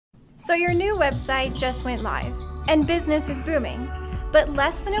So your new website just went live, and business is booming. But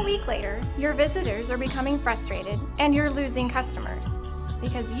less than a week later, your visitors are becoming frustrated and you're losing customers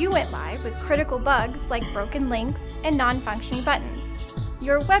because you went live with critical bugs like broken links and non-functioning buttons.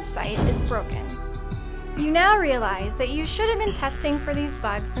 Your website is broken. You now realize that you should have been testing for these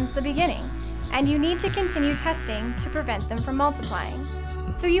bugs since the beginning, and you need to continue testing to prevent them from multiplying.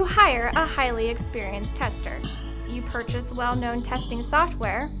 So you hire a highly experienced tester. You purchase well-known testing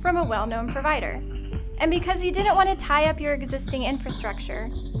software from a well-known provider. And because you didn't want to tie up your existing infrastructure,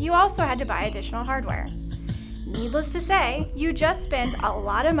 you also had to buy additional hardware. Needless to say, you just spent a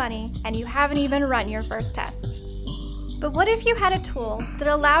lot of money and you haven't even run your first test. But what if you had a tool that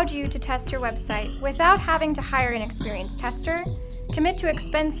allowed you to test your website without having to hire an experienced tester, commit to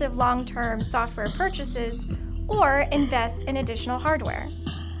expensive long-term software purchases, or invest in additional hardware?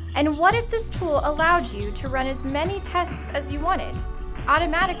 And what if this tool allowed you to run as many tests as you wanted,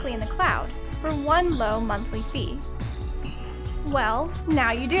 automatically in the cloud, for one low monthly fee? Well,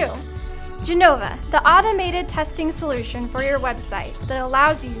 now you do. Janova, the automated testing solution for your website that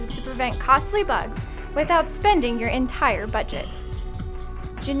allows you to prevent costly bugs without spending your entire budget.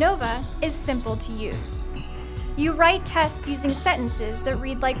 Janova is simple to use. You write tests using sentences that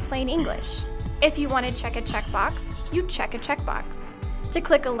read like plain English. If you want to check a checkbox, you check a checkbox. To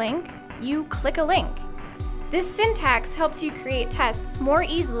click a link, you click a link. This syntax helps you create tests more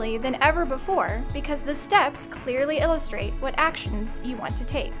easily than ever before because the steps clearly illustrate what actions you want to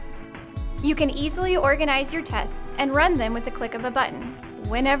take. You can easily organize your tests and run them with the click of a button,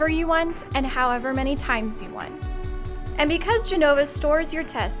 whenever you want and however many times you want. And because Janova stores your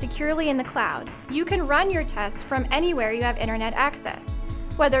tests securely in the cloud, you can run your tests from anywhere you have internet access,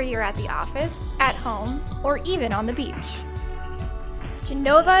 whether you're at the office, at home, or even on the beach.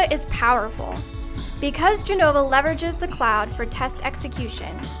 Janova is powerful. Because Janova leverages the cloud for test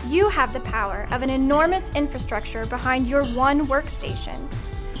execution, you have the power of an enormous infrastructure behind your one workstation.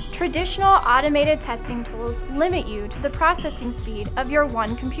 Traditional automated testing tools limit you to the processing speed of your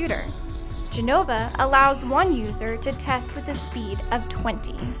one computer. Janova allows one user to test with the speed of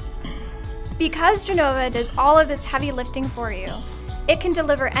 20. Because Janova does all of this heavy lifting for you, it can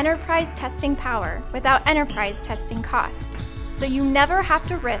deliver enterprise testing power without enterprise testing cost, so you never have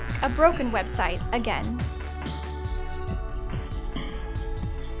to risk a broken website again.